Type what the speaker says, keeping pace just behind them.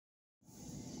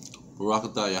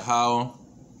Barakatah Yahawah,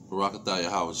 Barakatah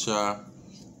Yahawah Shah,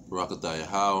 Barakatah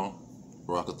Yahawah,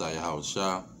 Barakatah Yahawah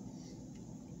Shah.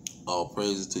 All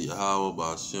praises to Yahawah,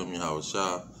 Ba'ashem Yahawah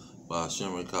Shah,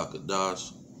 Ba'ashem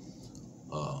Rekakadash.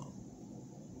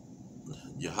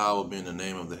 Yahawah being the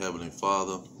name of the Heavenly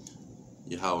Father,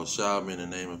 Yahawah Shah being the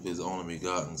name of His only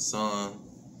begotten Son,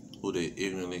 who they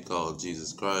ignorantly call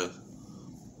Jesus Christ.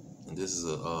 And this is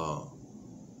a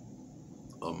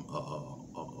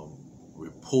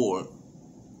report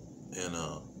and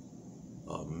a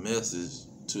message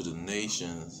to the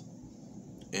nations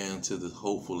and to the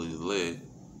hopefully elect,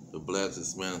 the blacks,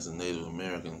 Hispanics, and Native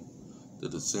Americans, the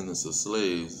descendants of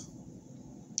slaves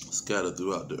scattered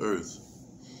throughout the earth.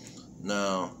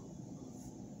 Now,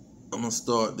 I'm going to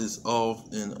start this off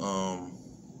in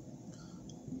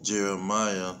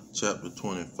Jeremiah chapter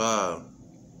 25.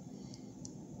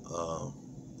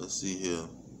 Let's see here.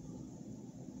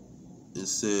 It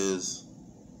says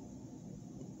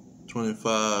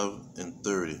 25 and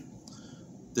 30.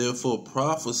 Therefore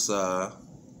prophesy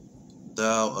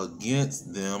thou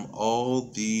against them all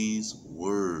these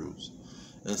words,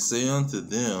 and say unto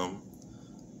them,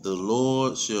 the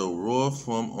Lord shall roar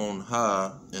from on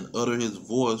high, and utter his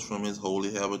voice from his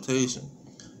holy habitation.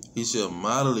 He shall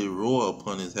mightily roar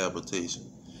upon his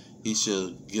habitation. He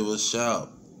shall give a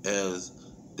shout as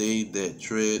they that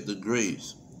tread the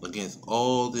grapes, against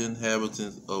all the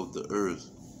inhabitants of the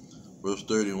earth. Verse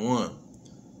 31.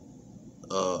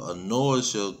 A noise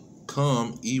shall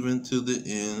come even to the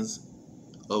ends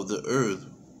of the earth,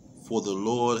 for the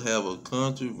Lord have a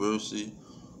controversy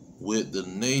with the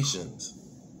nations.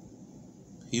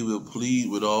 He will plead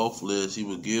with all flesh. He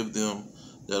will give them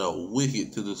that are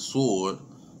wicked to the sword.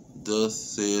 Thus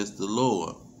says the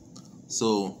Lord.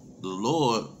 So the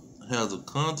Lord has a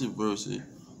controversy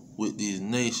with these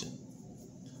nations.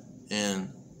 And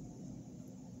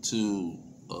to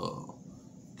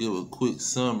give a quick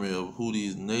summary of who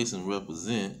these nations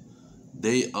represent,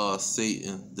 they are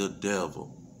Satan, the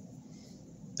devil.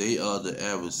 They are the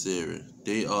adversary.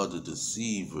 They are the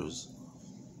deceivers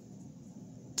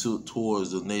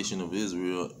towards the nation of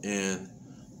Israel and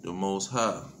the Most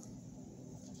High.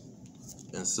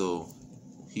 And so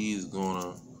he's going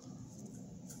to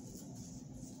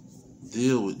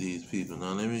deal with these people.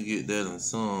 Now let me get that in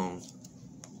Psalms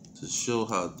to show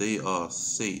how they are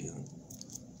Satan.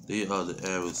 They are the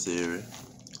adversary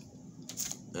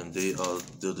and they are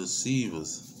the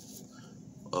deceivers.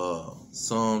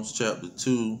 Psalms chapter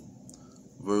 2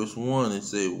 verse 1, it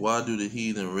says, why do the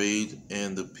heathen rage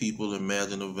and the people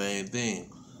imagine a vain thing?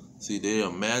 See, they're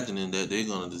imagining that they're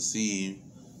going to deceive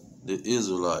the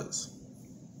Israelites.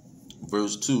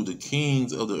 Verse 2, the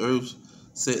kings of the earth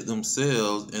set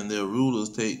themselves, and their rulers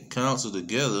take counsel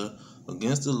together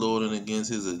against the Lord and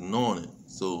against his anointed.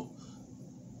 So,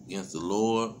 against the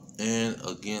Lord and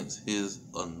against his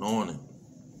anointed.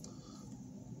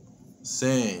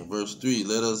 Saying, verse 3,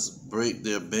 let us break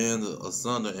their bands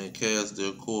asunder and cast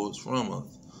their cords from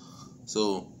us.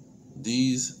 So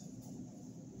these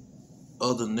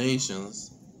other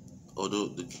nations, or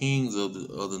the kings of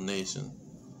the other nations,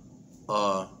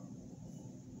 are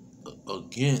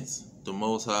against the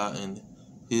Most High and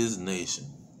his nation,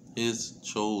 his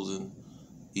chosen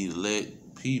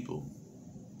elect people.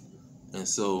 And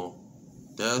so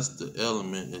that's the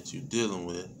element that you're dealing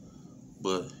with.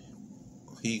 But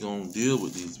he gonna deal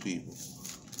with these people.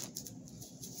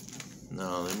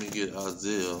 Now let me get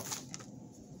Isaiah.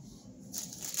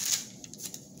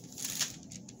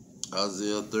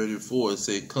 Isaiah 34, it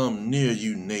say, come near,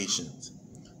 you nations,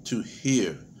 to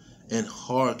hear, and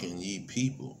hearken, ye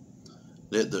people.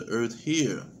 Let the earth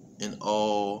hear, and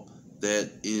all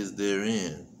that is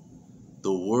therein,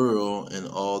 the world and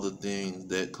all the things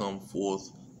that come forth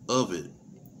of it.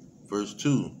 Verse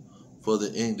 2, for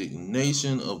the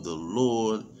indignation of the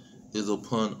Lord is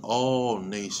upon all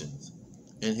nations,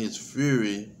 and his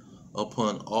fury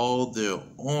upon all their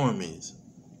armies.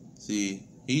 See,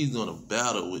 he's going to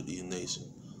battle with these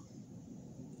nations.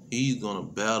 He's going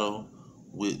to battle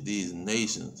with these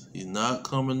nations. He's not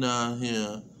coming down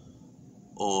here,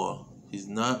 or he's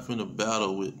not going to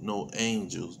battle with no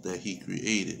angels that he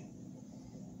created.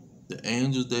 The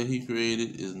angels that he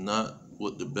created is not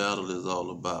what the battle is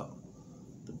all about.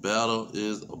 The battle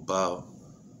is about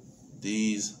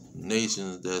these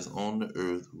nations that's on the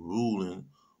earth ruling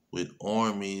with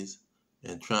armies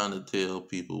and trying to tell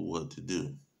people what to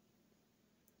do.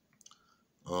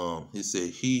 He said,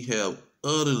 he have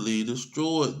utterly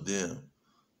destroyed them.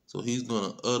 So he's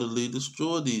going to utterly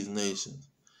destroy these nations.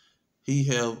 He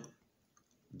have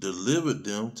delivered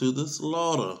them to the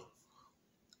slaughter.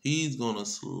 He's going to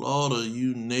slaughter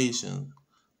you nations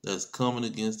that's coming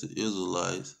against the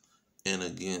Israelites and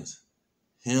against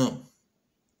him.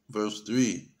 Verse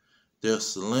 3, their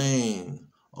slain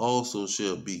also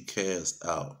shall be cast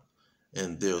out,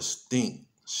 and their stink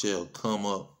shall come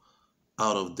up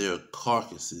out of their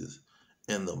carcasses,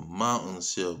 and the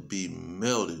mountains shall be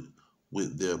melted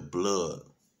with their blood.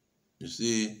 You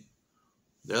see,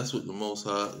 that's what the Most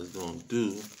High is going to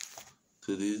do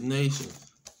to these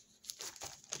nations.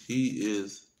 He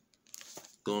is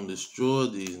going to destroy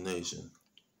these nations.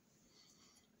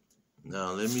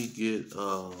 Now, let me get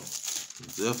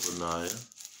Zephaniah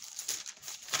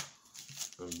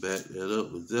and back that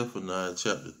up with Zephaniah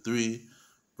chapter 3,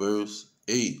 verse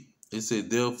 8. It said,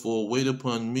 therefore, wait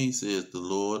upon me, says the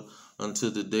Lord,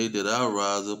 until the day that I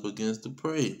rise up against the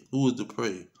prey. Who is the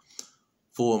prey?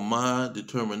 For my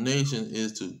determination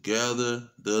is to gather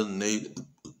the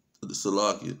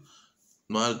Salakia.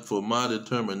 For my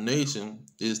determination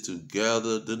is to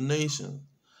gather the nation,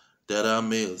 that I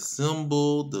may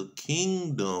assemble the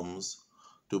kingdoms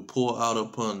to pour out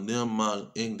upon them my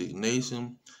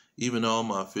indignation, even all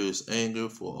my fierce anger,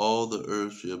 for all the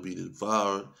earth shall be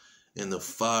devoured in the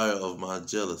fire of my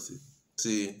jealousy.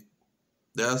 See,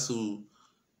 that's who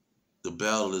the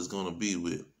battle is going to be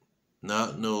with.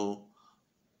 Not no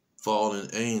fallen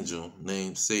angel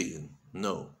named Satan.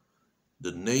 No.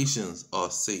 The nations are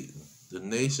Satan. The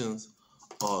nations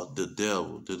are the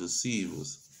devil, the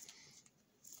deceivers.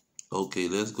 Okay,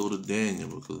 let's go to Daniel,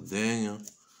 because Daniel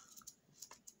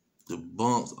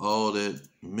debunks all that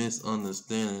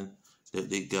misunderstanding that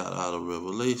they got out of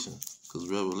Revelation, because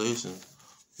Revelation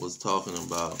was talking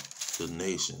about the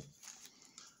nation.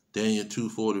 Daniel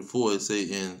 2:44, it say,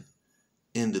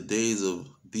 in the days of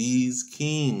these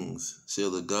kings shall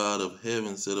the God of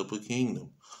heaven set up a kingdom,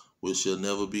 which shall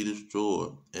never be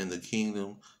destroyed, and the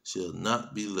kingdom shall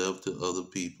not be left to other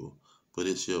people, but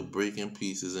it shall break in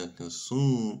pieces and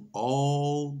consume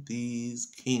all these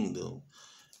kingdoms,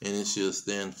 and it shall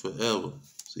stand forever.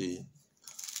 See,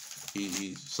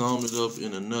 he summed it up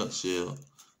in a nutshell.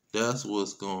 That's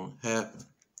what's going to happen.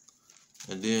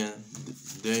 And then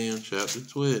Daniel chapter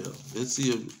 12. Let's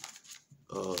see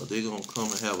if they're going to come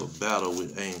and have a battle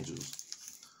with angels.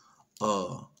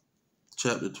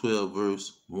 Chapter 12,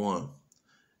 verse 1.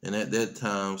 And at that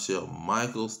time shall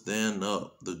Michael stand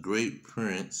up, the great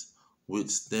prince, which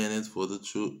standeth for the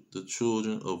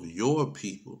children of your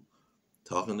people.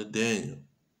 Talking to Daniel.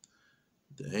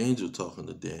 The angel talking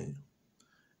to Daniel.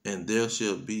 And there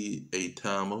shall be a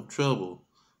time of trouble,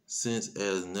 since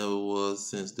as never was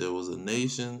since there was a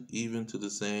nation, even to the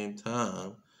same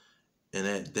time. And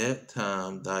at that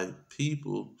time thy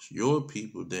people, your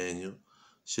people, Daniel,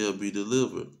 shall be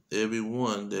delivered, every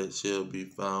one that shall be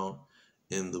found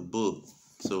in the book.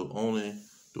 So only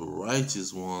the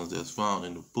righteous ones that's found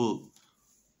in the book,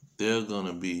 they're going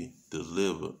to be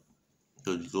delivered.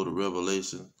 So you go to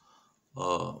Revelation,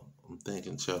 I'm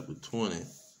thinking chapter 20,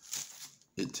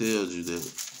 it tells you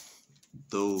that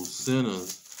those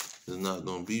sinners is not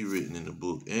going to be written in the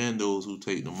book, and those who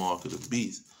take the mark of the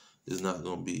beast is not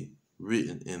going to be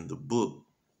written in the book.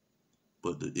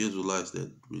 But the Israelites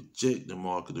that reject the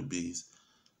mark of the beast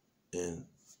and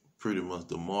pretty much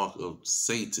the mark of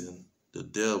Satan, the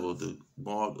devil, the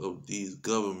mark of these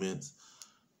governments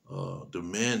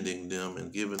demanding them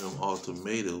and giving them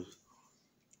ultimatums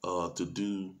to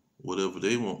do whatever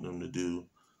they want them to do,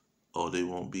 or they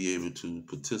won't be able to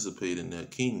participate in that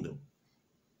kingdom.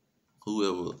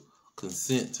 Whoever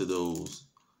consent to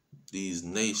these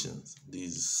nations,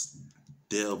 these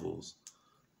devils,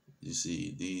 you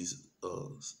see, these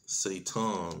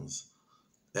Satans,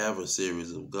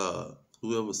 adversaries of God,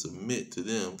 whoever submit to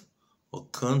them or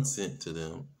consent to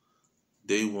them,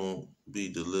 they won't be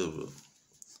delivered.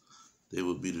 They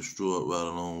will be destroyed right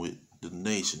along with the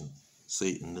nation,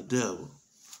 Satan, the devil.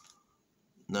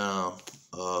 Now,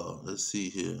 let's see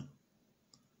here.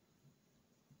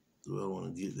 Do I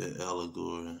want to get that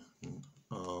allegory?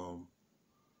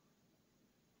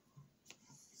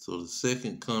 So the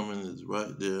second coming is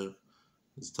right there.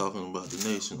 It's talking about the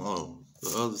nation. Oh,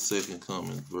 the other second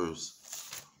coming verse.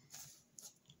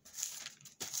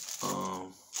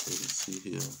 Let's see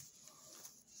here.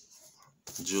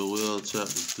 Joel chapter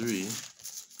 3,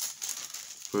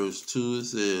 verse 2, it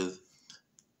says,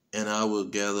 and I will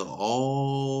gather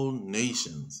all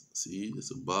nations. See,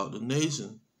 it's about the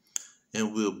nation.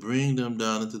 And will bring them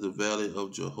down into the valley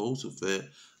of Jehoshaphat.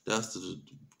 That's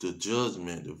the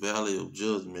judgment, the valley of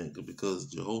judgment, because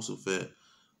Jehoshaphat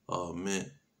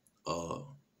meant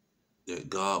that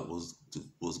God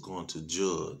was going to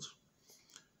judge.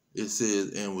 It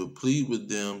says, and will plead with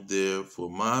them there for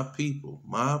my people,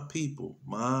 my people,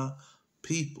 my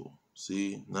people.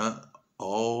 See, not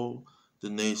all the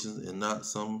nations and not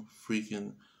some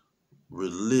freaking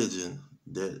religion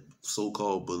that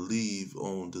so-called believe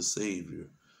on the Savior.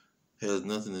 Has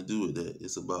nothing to do with that.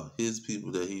 It's about his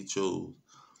people that he chose.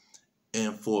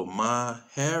 And for my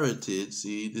heritage,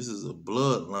 see, this is a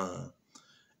bloodline,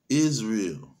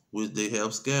 Israel, which they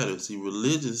have scattered. See,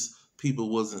 religious people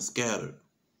wasn't scattered.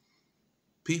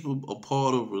 People a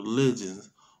part of religions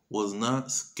was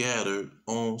not scattered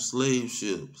on slave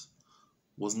ships,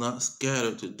 was not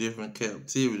scattered to different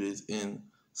captivities in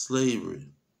slavery.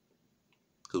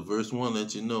 Because verse 1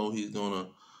 lets you know he's going to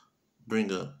bring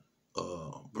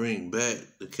back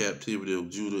the captivity of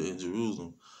Judah and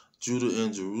Jerusalem. Judah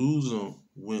and Jerusalem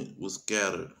was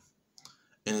scattered.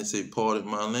 And it say, parted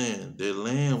my land. Their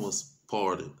land was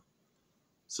parted.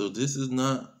 So this is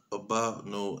not about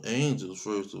no angels,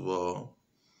 first of all.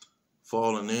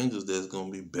 Fallen angels that's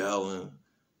going to be battling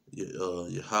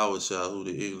YAHAWAH, who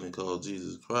the ignorant call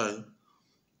Jesus Christ,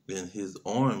 and his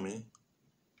army.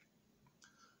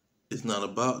 It's not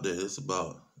about that. It's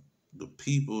about the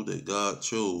people that God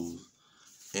chose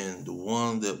and the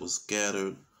ones that was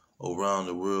scattered around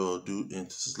the world due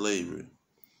into slavery.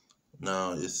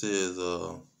 Now it says,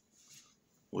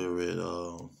 we're at,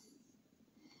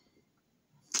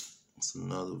 it's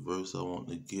another verse I want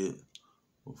to get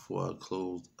before I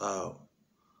close out.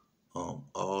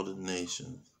 All the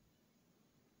nations.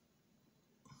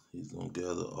 He's going to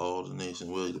gather all the nations.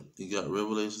 Well, you got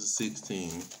Revelation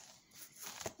 16.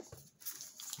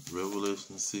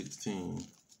 Revelation 16.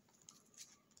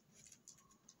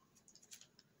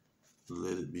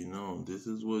 Let it be known. This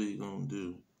is what he's going to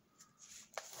do.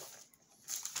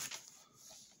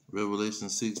 Revelation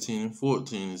 16 and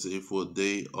 14 is, for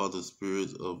they are the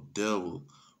spirits of devils,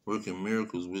 working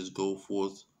miracles which go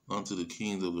forth unto the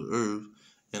kings of the earth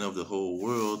and of the whole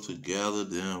world to gather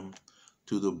them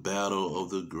to the battle of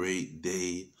the great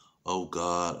day of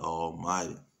God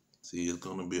Almighty. See, it's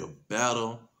going to be a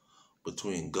battle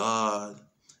between God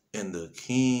and the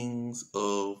kings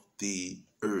of the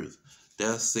earth.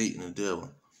 That's Satan and the devil.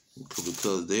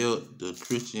 Because the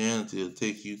Christianity will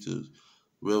take you to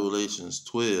Revelations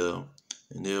 12,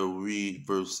 and they'll read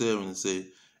verse 7 and say,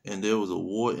 and there was a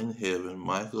war in heaven.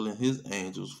 Michael and his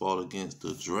angels fought against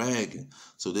the dragon.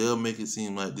 So they'll make it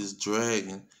seem like this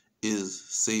dragon is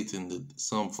Satan,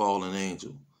 some fallen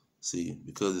angel. See,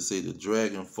 because it say the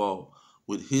dragon fought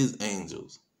with his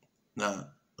angels. Now,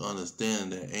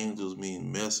 understand that angels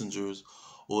mean messengers,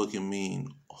 or it can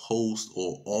mean hosts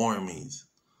or armies.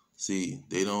 See,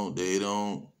 they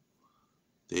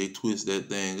twist that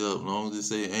thing up. As long as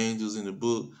they say angels in the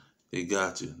book, they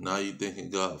got you. Now you thinking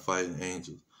God fighting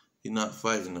angels. He's not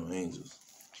fighting no angels.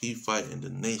 He fighting the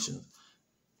nations.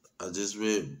 I just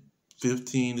read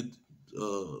 10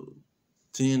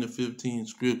 to 15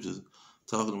 scriptures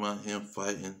talking about him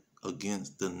fighting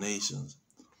against the nations.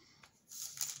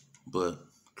 But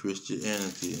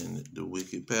Christianity and the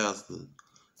wicked pastors,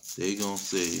 they gonna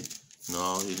say,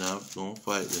 no, he's not gonna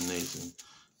fight the nation.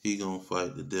 He gonna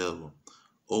fight the devil.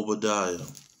 Obadiah,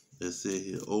 let's say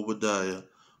here, Obadiah,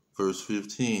 verse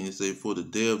 15, it say, for the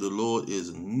day of the Lord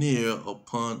is near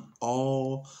upon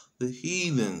all the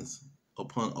heathens,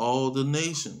 upon all the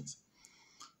nations,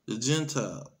 the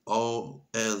Gentile, all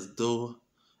as thou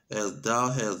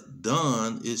hast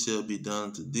done, it shall be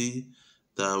done to thee.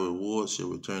 Thy reward shall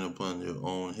return upon your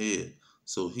own head.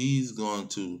 So he's going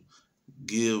to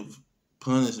give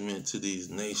punishment to these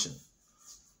nations.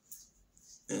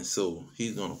 And so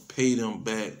he's going to pay them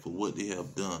back for what they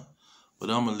have done. But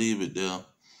I'm going to leave it there.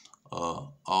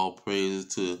 All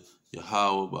praises to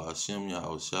Yahawah, by Hashem,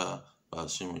 Yahawashi, by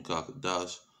Hashem,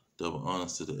 Kakadash. Double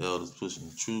honors to the elders pushing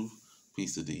the truth.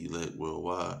 Peace to the elect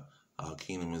worldwide. Our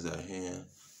kingdom is at hand.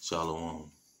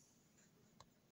 Shalom.